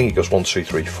 4, and I think it goes 1, 2,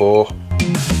 3, 4.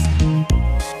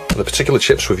 And the particular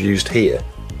chips we've used here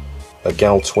are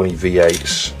GAL 20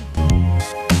 V8s.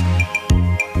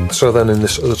 So then in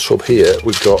this other tub here,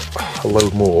 we've got a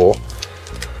load more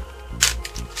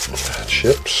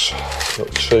chips.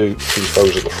 Got 2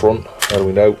 FIFOs at the front. How do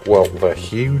we know? Well, they're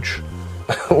huge.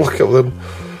 Look at them.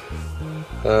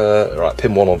 Right,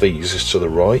 pin 1 on these is to the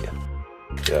right.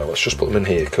 Yeah, let's just put them in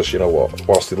here, because you know what?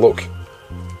 Whilst they look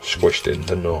squished in,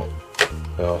 they're not.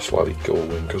 They are slightly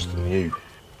gull-winged because they're new.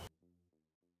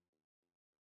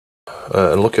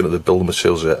 And looking at the building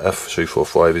materials here,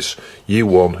 F245 is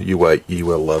U1, U8,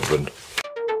 U11.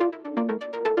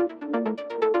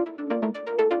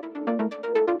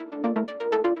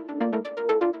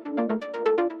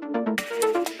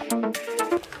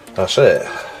 That's it.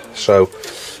 So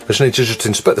I just need to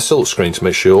inspect the silk screen to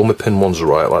make sure all my pin 1s are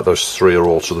right, like those 3 are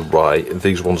all to the right,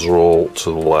 these ones are all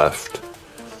to the left,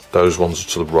 those ones are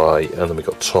to the right, and then we've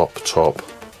got top, top,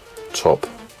 top,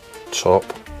 top.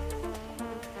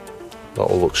 That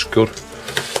all looks good.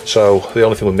 So the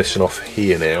only thing we're missing off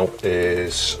here now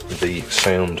is the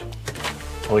sound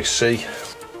IC.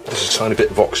 There's a tiny bit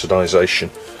of oxidisation,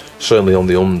 certainly on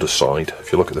the underside,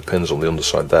 if you look at the pins on the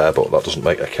underside there, but that doesn't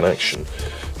make a connection.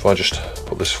 If I just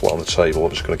put this flat on the table,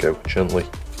 I'm just going to go gently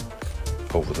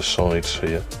over the sides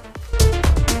here.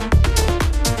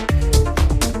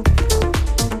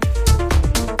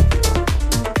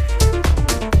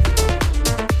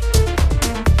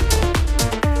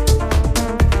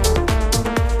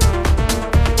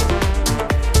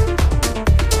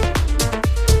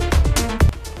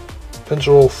 Pins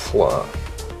are all flat.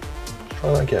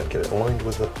 Try that again, get it aligned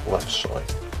with the left side,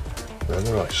 and then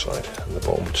the right side, and the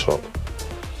bottom top.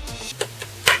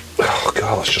 Oh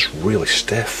god, that's just really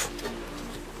stiff.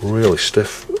 Really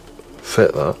stiff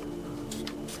fit, that.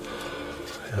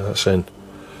 Yeah, that's in.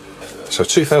 So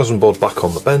 2000 board back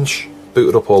on the bench,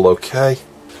 booted up all okay.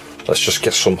 Let's just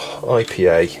get some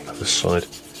IPA this side.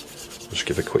 Just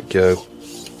give it a quick go.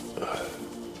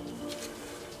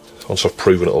 Once I've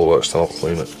proven it all works, then I'll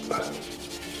clean it.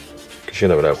 Because you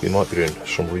never know, we might be doing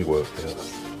some rework here.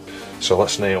 So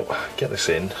let's now get this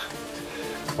in.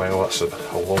 Wow, that's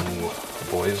a long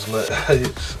boy, isn't it?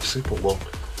 It's super long.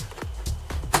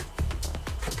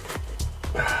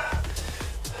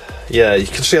 Yeah, you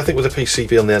can see, I think with the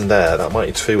PCB on the end there, that might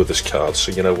interfere with this card,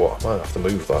 so you know what, I might have to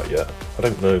move that yet. I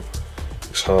don't know,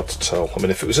 it's hard to tell. I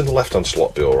mean, if it was in the left hand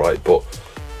slot, it'd be alright, but,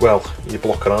 well, you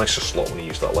block an ISA slot when you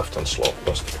use that left hand slot,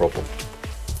 that's the problem.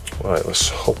 Right, let's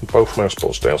hold both mouse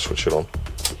buttons down, switch it on.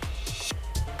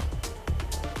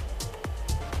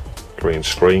 Green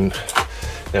screen.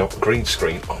 Now, green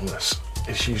screen on this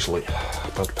is usually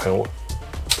bad power.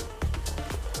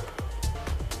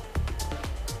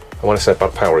 And when I say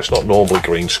bad power, it's not normally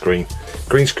green screen.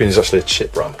 Green screen is actually a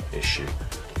chip RAM issue.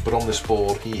 But on this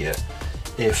board here,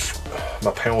 if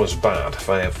my power's bad, if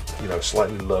I have, you know,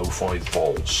 slightly low 5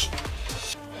 volts,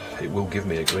 it will give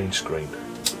me a green screen.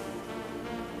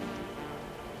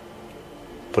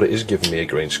 But it is giving me a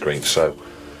green screen, so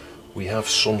we have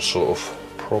some sort of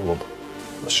problem.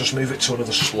 Let's just move it to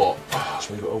another slot. Let's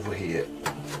move it over here.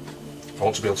 I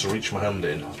want to be able to reach my hand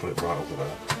in. I'll put it right over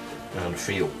there and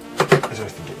feel, is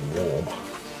everything getting warm?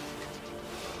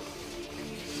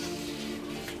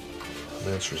 And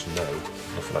the answer is no.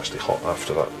 Nothing actually hot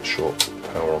after that short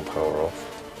power on, power off.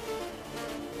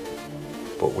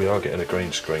 But we are getting a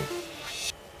green screen.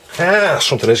 Ah,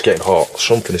 something is getting hot.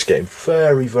 Something is getting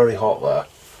very, very hot there.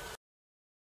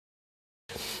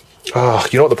 Ah,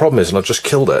 you know what the problem is, and I've just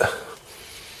killed it.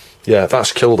 Yeah,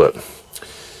 that's killed it.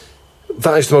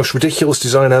 That is the most ridiculous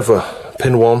design ever.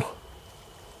 Pin 1.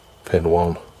 Pin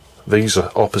 1. These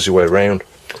are opposite way around.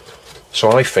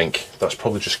 So I think that's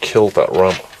probably just killed that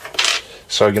RAM.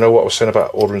 So you know what I was saying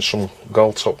about ordering some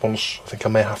gold top ones? I think I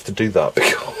may have to do that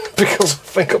because I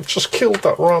think I've just killed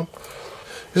that RAM.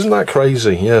 Isn't that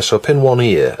crazy? Yeah, so pin 1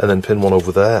 here and then pin 1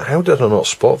 over there. How did I not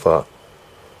spot that?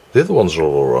 The other ones are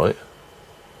all alright.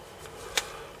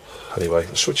 Anyway,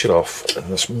 let's switch it off,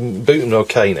 and it's booting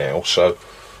okay now, so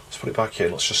let's put it back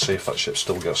in. Let's just see if that ship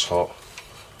still gets hot.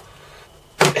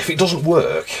 If it doesn't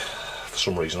work, for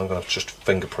some reason, I'm going to just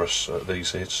finger press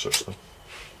these here to touch them.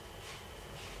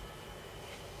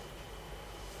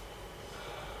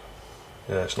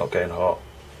 Yeah, it's not getting hot,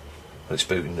 and it's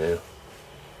booting now.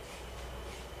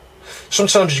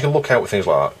 Sometimes you can look out with things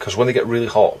like that, because when they get really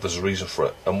hot, there's a reason for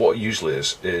it. And what it usually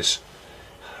is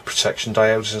protection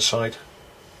diodes inside.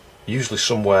 Usually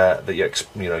somewhere that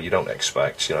you don't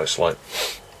expect. You know, it's like,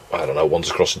 I don't know, ones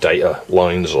across data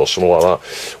lines or something like that,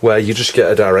 where you just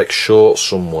get a direct short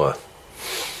somewhere.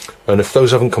 And if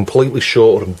those haven't completely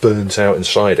shorted and burnt out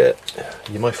inside it,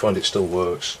 you might find it still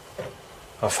works.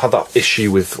 I've had that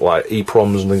issue with like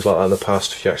EPROMs and things like that in the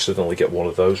past. If you accidentally get one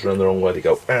of those around the wrong way, they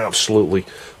go absolutely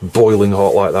boiling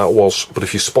hot like that was. But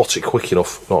if you spot it quick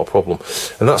enough, not a problem.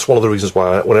 And that's one of the reasons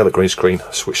why when I had the green screen,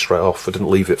 I switched straight off. I didn't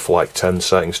leave it for like 10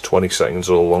 seconds, 20 seconds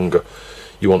or longer.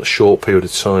 You want a short period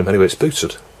of time. Anyway, it's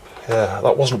booted. Yeah,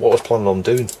 that wasn't what I was planning on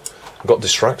doing. I got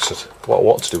distracted. What I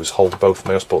wanted to do was hold both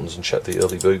mouse buttons and check the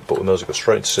early boot, but we may as well go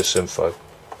straight into sysinfo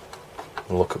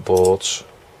and look at boards.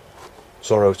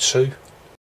 Zorro 2.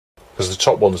 Because the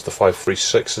top one's the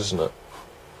 536, isn't it?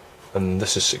 And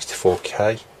this is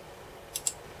 64K.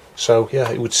 So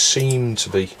yeah, it would seem to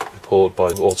be reported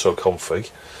by autoconfig.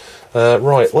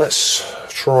 Right, let's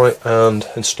try and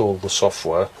install the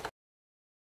software.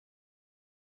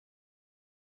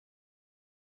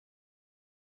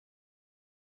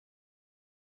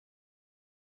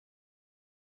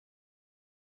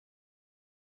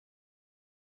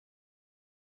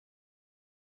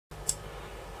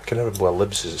 I can never remember where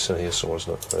libs is. It's in here somewhere,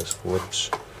 isn't it? There's libs.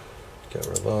 Get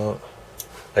rid of that.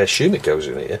 I assume it goes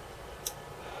in here.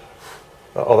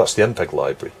 Oh, that's the MPEG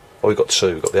library. Oh, we've got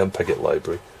two. We've got the MPEG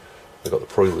library. We've got the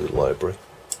Prelude library.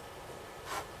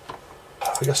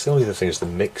 I guess the only other thing is the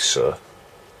mixer.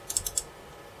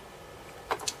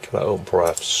 Can I open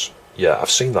perhaps? Yeah, I've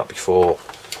seen that before.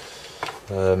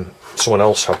 Someone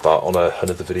else had that on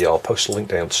another video. I'll post a link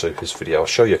down to his video. I'll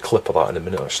show you a clip of that in a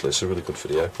minute actually. It's a really good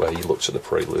video where he looked at the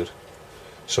Prelude.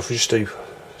 So if we just do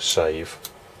save,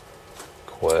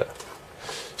 quit.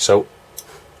 So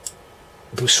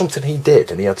there was something he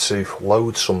did and he had to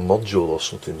load some module or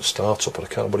something to start up, but I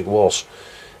can't remember what it was.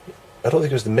 I don't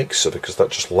think it was the mixer because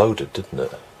that just loaded, didn't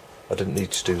it? I didn't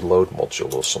need to do load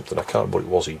module or something. I can't remember what it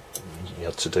was he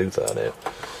had to do there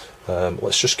now.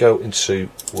 Let's just go into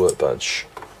Workbench.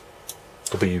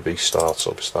 WB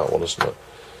startup is that one, isn't it?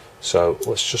 So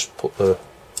let's just put the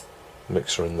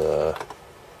mixer in there.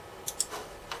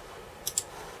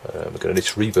 We're going to need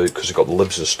to reboot because we've got the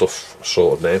libs and stuff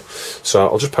sorted now. So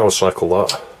I'll just power cycle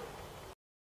that.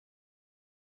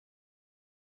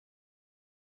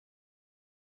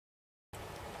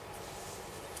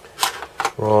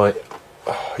 Right,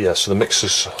 yeah, so the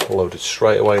mixer's loaded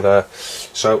straight away there.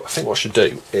 So I think what I should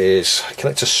do is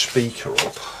connect a speaker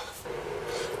up.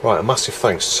 Right, a massive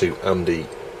thanks to Andy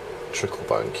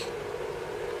Tricklebank.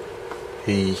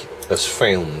 He has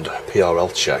found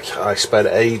PRL check. I spent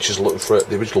ages looking for it.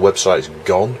 The original website is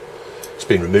gone. It's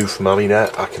been removed from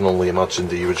Amiga. I can only imagine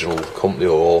the original company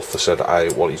or author said, I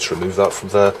want you to remove that from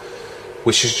there,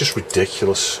 which is just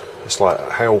ridiculous. It's like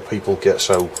how people get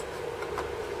so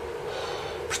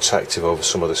protective over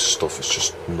some of this stuff. It's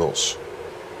just nuts.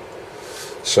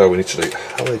 So we need to do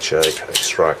LHA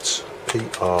extract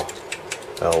PRL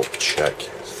check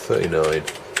 39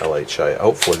 LHA.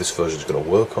 Hopefully this version is going to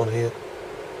work on here.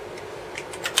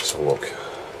 Let's have a look.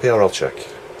 PRL check.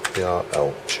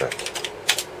 PRL check.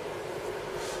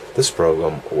 This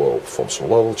program will perform some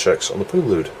level checks on the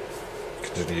Prelude.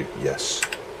 Continue. Yes.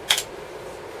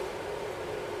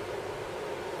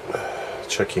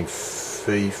 Checking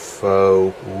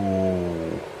FIFO.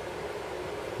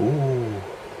 Ooh.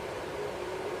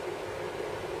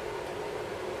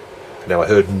 Now I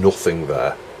heard nothing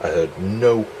there. I heard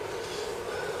no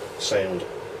sound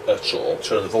at all.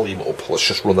 Turn the volume up. Let's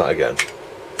just run that again.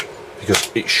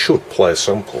 Because it should play a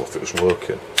sample if it was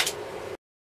working.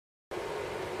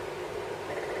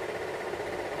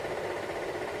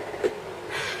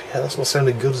 Yeah, that's not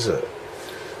sounding good, is it?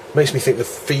 Makes me think the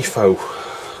FIFO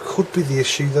could be the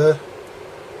issue there.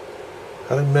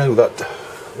 I don't know, that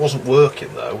wasn't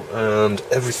working though, and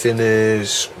everything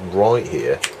is right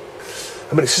here.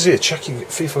 I mean, it says here, checking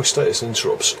FIFO status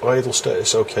interrupts, idle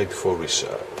status OK before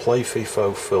reset, play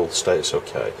FIFO fill status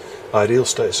OK, ideal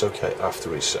status OK after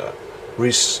reset,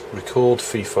 record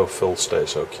FIFO fill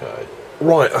status OK.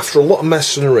 Right, after a lot of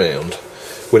messing around,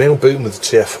 we're now booting with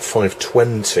the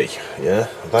TF520, yeah?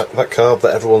 That card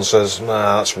that everyone says,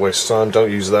 nah, that's a waste of time, don't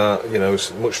use that, you know,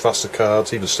 it's a much faster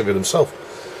card, even Stevie himself.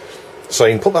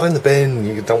 Saying, put that in the bin,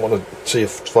 you don't want a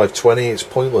TF520, it's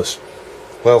pointless.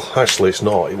 Well, actually it's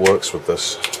not, it works with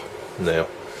this now.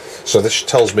 So this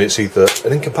tells me it's either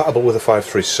an incompatible with a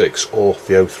 536 or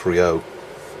the 030.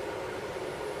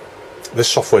 This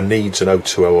software needs an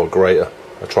 020 or greater.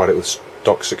 I tried it with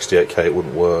stock 68K, it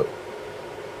wouldn't work.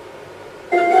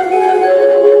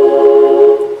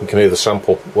 You can hear the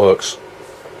sample works.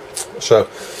 So,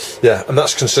 yeah, and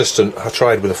that's consistent. I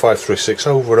tried with a 536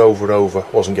 over and over and over,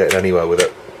 wasn't getting anywhere with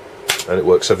it, and it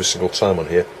works every single time on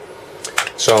here.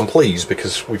 So I'm pleased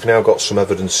because we've now got some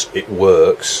evidence it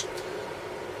works.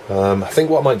 I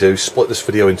think what I might do is split this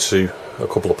video into a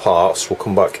couple of parts. We'll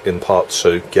come back in part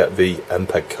 2, get the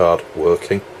MPEG card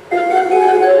working,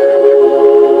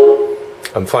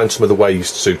 and find some other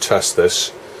ways to test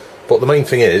this. But the main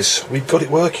thing is, we've got it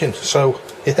working, so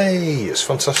yay, it's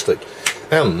fantastic.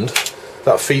 And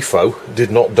that FIFO did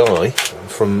not die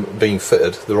from being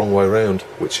fitted the wrong way around,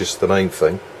 which is the main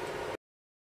thing.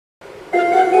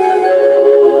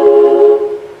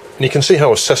 And you can see how I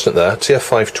was testing it there.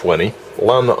 TF520,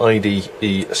 LAN IDE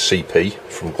CP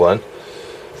from Glenn,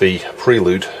 the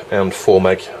Prelude, and 4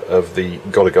 meg of the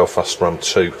Gotta Go Fast RAM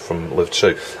 2 from Live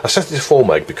 2. I set it to 4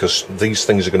 meg because these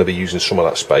things are going to be using some of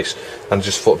that space, and I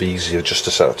just thought it'd be easier just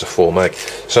to set it to 4 meg.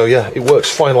 So yeah, it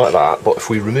works fine like that, but if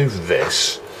we remove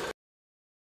this,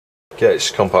 get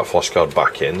its compact flash card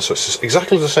back in, so it's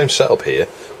exactly the same setup here,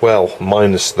 well,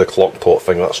 minus the clock port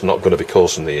thing, that's not going to be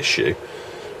causing the issue,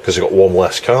 because we've got one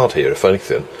less card here, if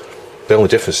anything. The only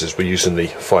difference is we're using the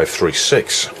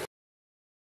 536.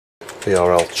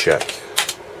 VRL check.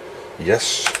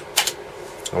 Yes.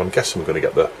 And I'm guessing we're going to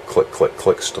get the click, click,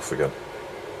 click stuff again.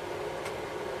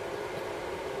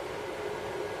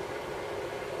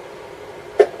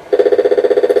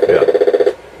 Yeah.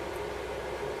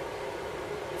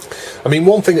 I mean,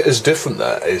 one thing that is different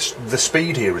there is the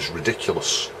speed here is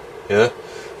ridiculous. Yeah.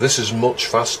 This is much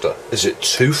faster. Is it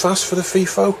too fast for the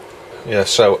FIFO? Yeah,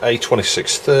 so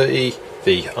A2630,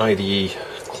 the IDE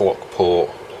clock port,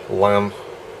 LAN,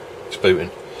 it's booting.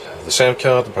 The sound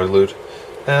card, the Prelude,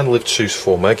 and Live 2's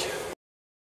 4 meg.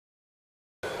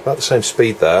 About the same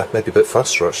speed there, maybe a bit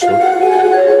faster actually.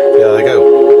 Yeah, there you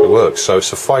go, it works. So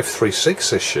it's a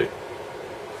 536 issue.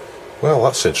 Well,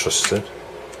 that's interesting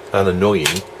and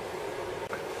annoying.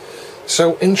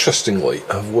 So interestingly,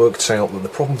 I've worked out that the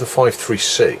problem with the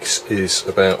 536 is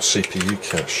about CPU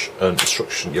cache and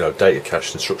instruction, data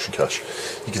cache, instruction cache.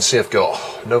 You can see I've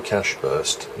got no cache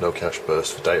burst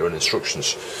for data and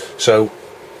instructions. So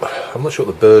I'm not sure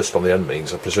what the burst on the end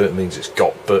means. I presume it means it's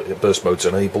got burst modes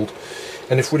enabled.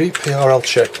 And if we do PRL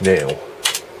check now,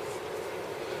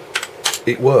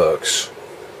 it works.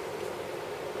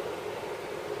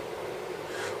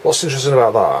 What's interesting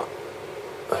about that?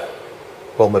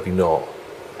 Well, maybe not.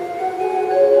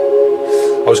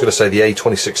 I was going to say the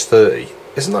A2630,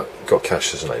 isn't that got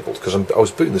caches enabled? Because I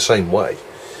was booting the same way,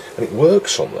 and it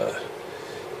works on there.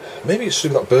 Maybe it's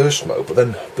through that burst mode, but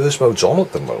then burst mode's on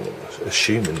at the moment,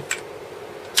 assuming.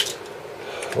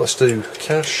 Let's do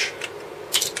cache.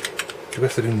 Do we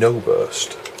have to do no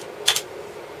burst?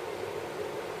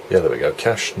 Yeah, there we go.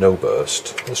 Cache, no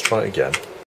burst. Let's try it again.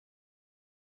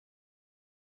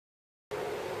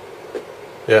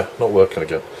 Yeah, not working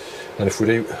again. And if we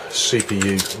do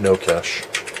CPU no cache,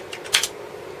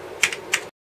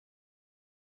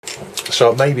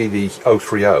 so maybe the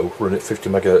 030 running at 50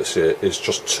 MHz here is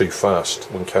just too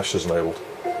fast when cache is enabled.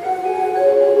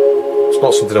 It's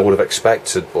not something I would have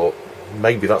expected, but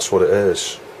maybe that's what it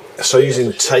is. So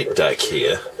using tape deck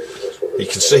here, you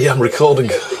can see I'm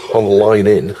recording on the line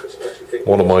in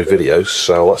one of my videos,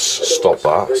 so let's stop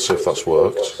that, see if that's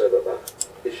worked.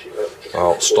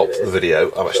 I'll stop the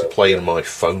video. I'm actually playing my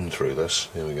phone through this.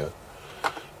 Here we go.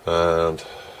 And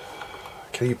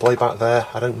can you play back there?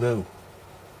 I don't know.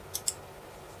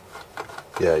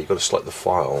 Yeah, you've got to select the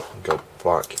file and go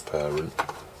back, parent.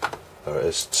 There it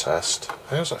is, test.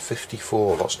 How's that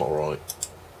 54? That's not right.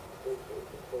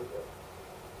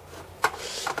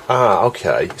 Ah,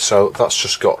 okay. So that's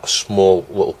just got a small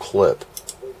little clip.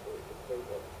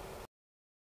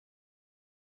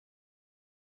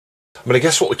 I mean, I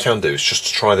guess what we can do is just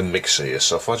to try the mixer here.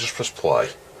 So if I just press play,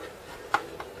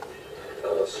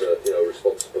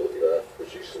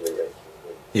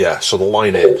 yeah. So the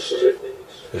line in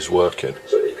is working.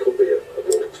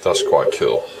 That's quite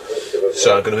cool.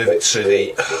 So I'm going to move it to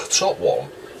the top one,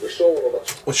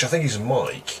 which I think is a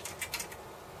mic.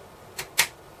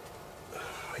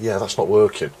 Yeah, that's not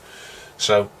working.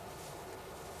 So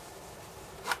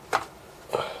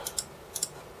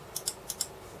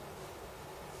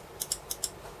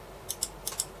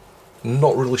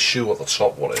Not really sure what the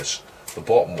top one is. The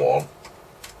bottom one.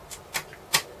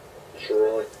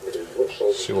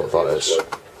 See what that is.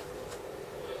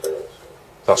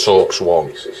 That's AUX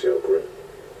 1.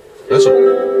 There's a,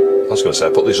 I was going to say, I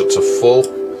put these up to full,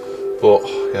 but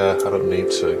yeah, I don't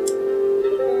need to.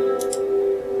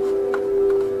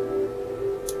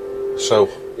 So,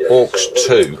 AUX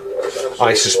 2,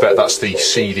 I suspect that's the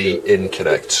CD in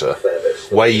connector.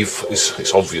 Wave,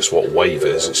 it's obvious what wave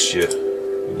is, it's your,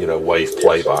 you know, wave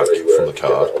playback from the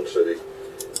card.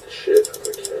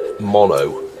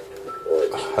 Mono,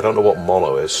 I don't know what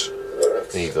mono is,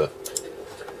 either.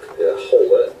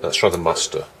 Let's try the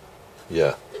master.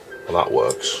 Yeah, well, that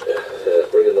works.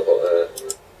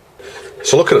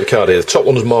 So looking at the card here, the top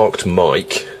one's marked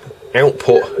mic,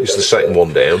 output is the second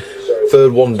one down,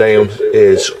 third one down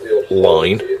is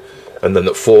line, and then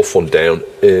the fourth one down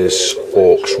is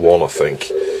AUX 1, I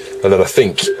think. And then I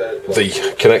think the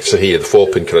connector here, the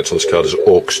 4-pin connector on this card, is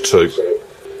AUX 2.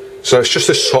 So it's just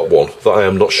this top one that I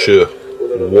am not sure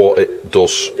what it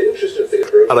does.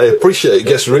 And I appreciate it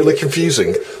gets really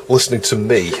confusing listening to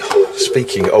me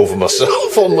speaking over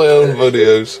myself on my own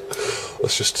videos.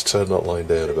 Let's just turn that line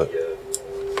down a bit.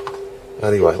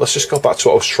 Anyway, let's just go back to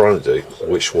what I was trying to do,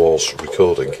 which was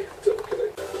recording.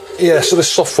 Yeah, so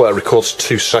this software records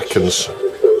 2 seconds.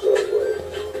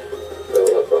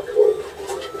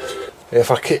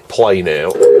 If I hit play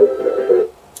now.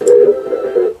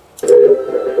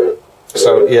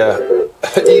 So yeah,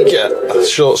 you get a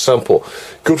short sample.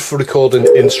 Good for recording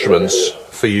instruments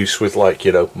for use with, like,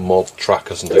 you know, mod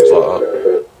trackers and things like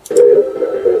that.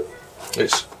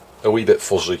 It's a wee bit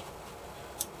fuzzy. You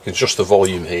can adjust the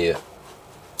volume here.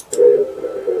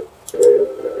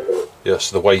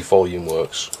 Yes, the wave volume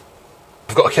works.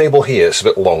 I've got a cable here, it's a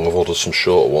bit long, I've ordered some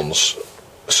shorter ones.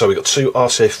 So we've got 2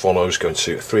 RCA phonos going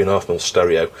to 3.5mm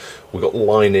stereo. We've got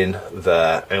line in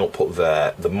there, output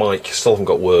there. The mic still haven't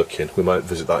got working, we might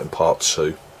visit that in part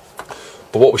 2.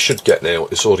 But what we should get now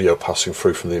is audio passing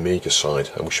through from the Amiga side,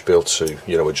 and we should be able to,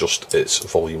 you know, adjust its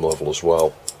volume level as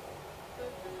well.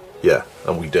 Yeah,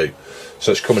 and we do.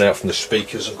 So it's coming out from the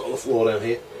speakers I've got on the floor down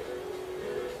here.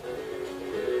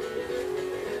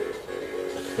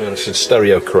 And it's in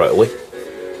stereo correctly.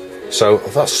 So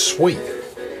that's sweet.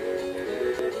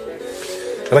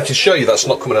 And I can show you that's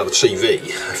not coming out of the TV.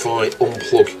 If I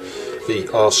unplug the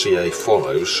RCA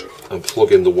phonos and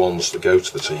plug in the ones that go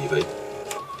to the TV,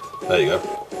 there you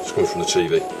go, it's coming from the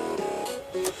TV.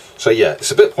 So yeah,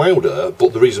 it's a bit louder,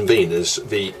 but the reason being is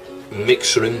the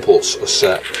mixer inputs are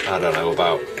set, I don't know,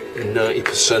 about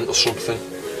 90% or something.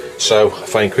 So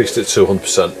if I increased it to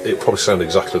 100%, it probably sound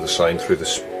exactly the same through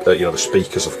this, you know, the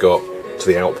speakers I've got to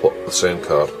the output of the sound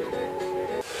card.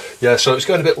 Yeah, so it's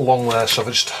going a bit long there, so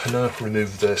I've just now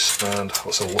removed this and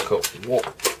let's have a look at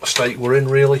what state we're in,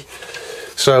 really.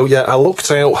 So yeah, I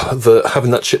looked out that having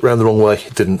that chip round the wrong way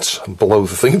didn't blow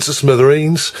the thing to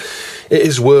smithereens. It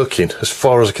is working, as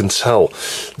far as I can tell.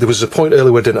 There was a point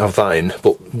earlier where I didn't have that in,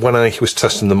 but when I was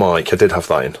testing the mic, I did have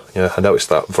that in. Yeah, I noticed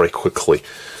that very quickly.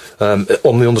 On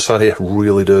the underside here,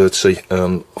 really dirty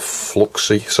and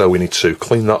fluxy, so we need to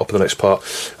clean that up in the next part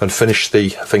and finish the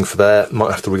thing for there.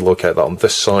 Might have to relocate that on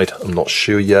this side, I'm not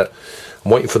sure yet. I'm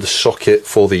waiting for the socket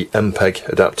for the MPEG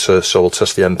adapter, so we'll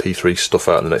test the MP3 stuff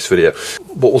out in the next video.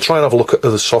 But we'll try and have a look at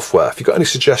other software. If you've got any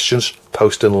suggestions,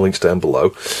 post in the links down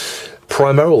below.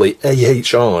 Primarily,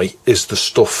 AHI is the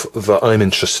stuff that I'm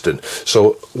interested in.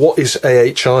 So what is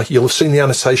AHI? You'll have seen the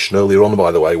annotation earlier on,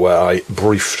 by the way, where I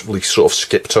briefly sort of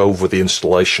skipped over the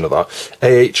installation of that.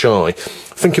 AHI,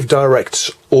 think of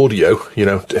direct audio, you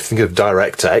know, think of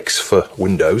DirectX for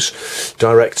Windows.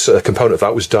 Direct component of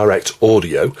that was direct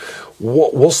audio.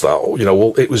 What was that? You know,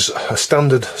 well, it was a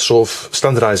standard sort of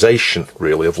standardization,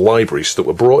 really, of libraries that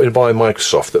were brought in by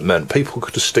Microsoft that meant people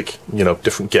could just stick, you know,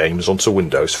 different games onto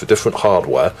Windows for different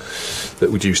hardware that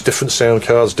would use different sound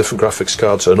cards, different graphics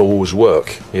cards, and always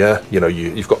work. Yeah, you know,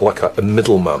 you've got like a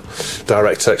middleman.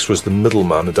 DirectX was the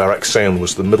middleman, and Direct Sound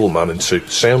was the middleman into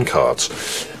sound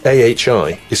cards.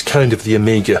 AHI is kind of the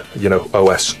Amiga, you know,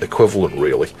 OS equivalent,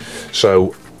 really.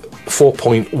 So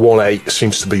 4.18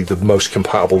 seems to be the most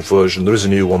compatible version. There is a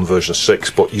new one, version 6,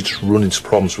 but you just run into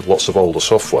problems with lots of older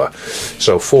software.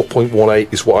 So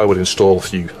 4.18 is what I would install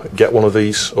if you get one of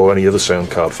these, or any other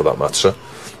sound card for that matter.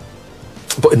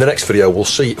 But in the next video we'll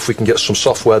see if we can get some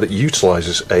software that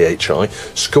utilises AHI.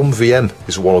 ScumVM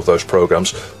is one of those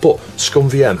programs, but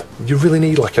ScumVM, you really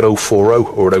need like an 040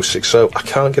 or an 060. I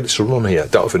can't get it to run on here. I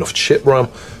don't have enough chip RAM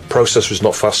processor is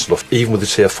not fast enough, even with the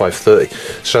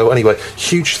TF530. So anyway,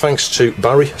 huge thanks to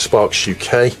Barry,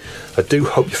 sparxUK. I do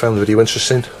hope you found the video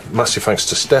interesting. Massive thanks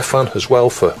to Stefan as well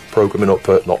for programming up,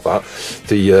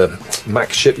 the Mac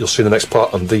chip. You'll see the next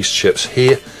part on these chips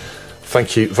here.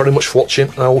 Thank you very much for watching,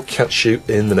 and I will catch you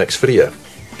in the next video.